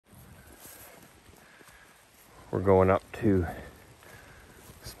We're going up to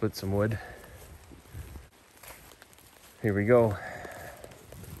split some wood. Here we go.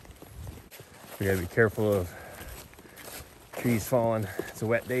 We gotta be careful of trees falling. It's a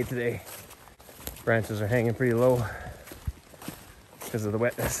wet day today. Branches are hanging pretty low because of the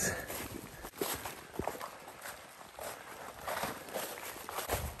wetness.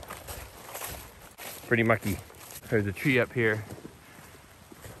 Pretty mucky. There's a tree up here.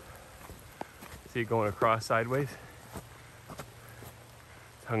 See it going across sideways?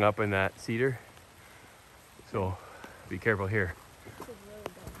 It's hung up in that cedar. So be careful here.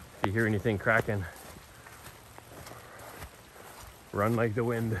 If you hear anything cracking, run like the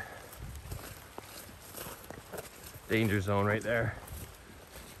wind. Danger zone right there.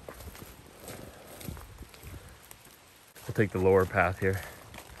 We'll take the lower path here.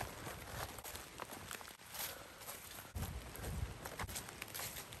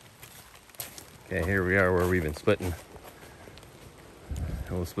 Okay, here we are where we've been splitting.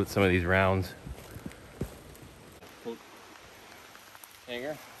 And we'll split some of these rounds.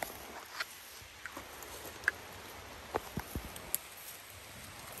 Hanger.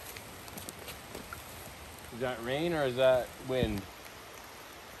 Is that rain or is that wind?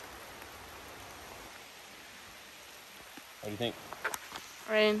 What do you think?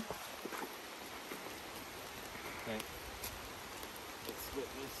 Rain. Okay. Let's split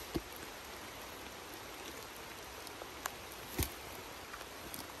this.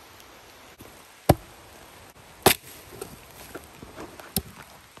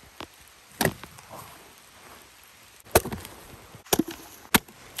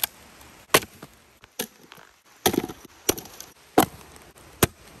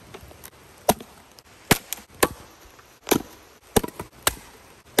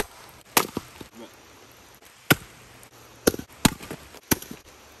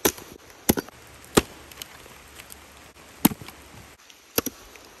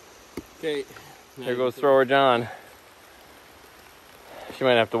 Okay. There goes Thrower John. She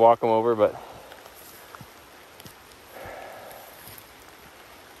might have to walk him over, but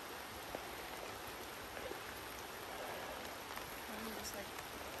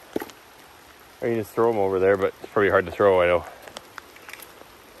or you just throw him over there, but it's pretty hard to throw, I know.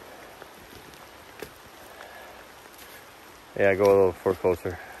 Yeah, go a little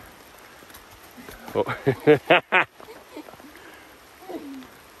closer. Oh.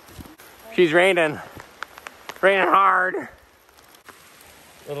 She's raining. Raining hard. A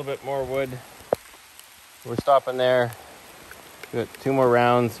little bit more wood. We're stopping there. We got 2 more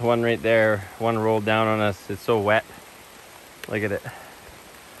rounds. One right there. One rolled down on us. It's so wet. Look at it.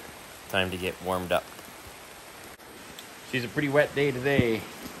 Time to get warmed up. She's a pretty wet day today.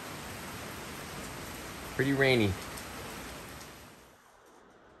 Pretty rainy.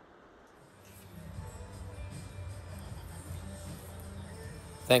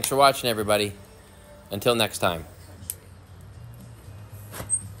 Thanks for watching, everybody. Until next time.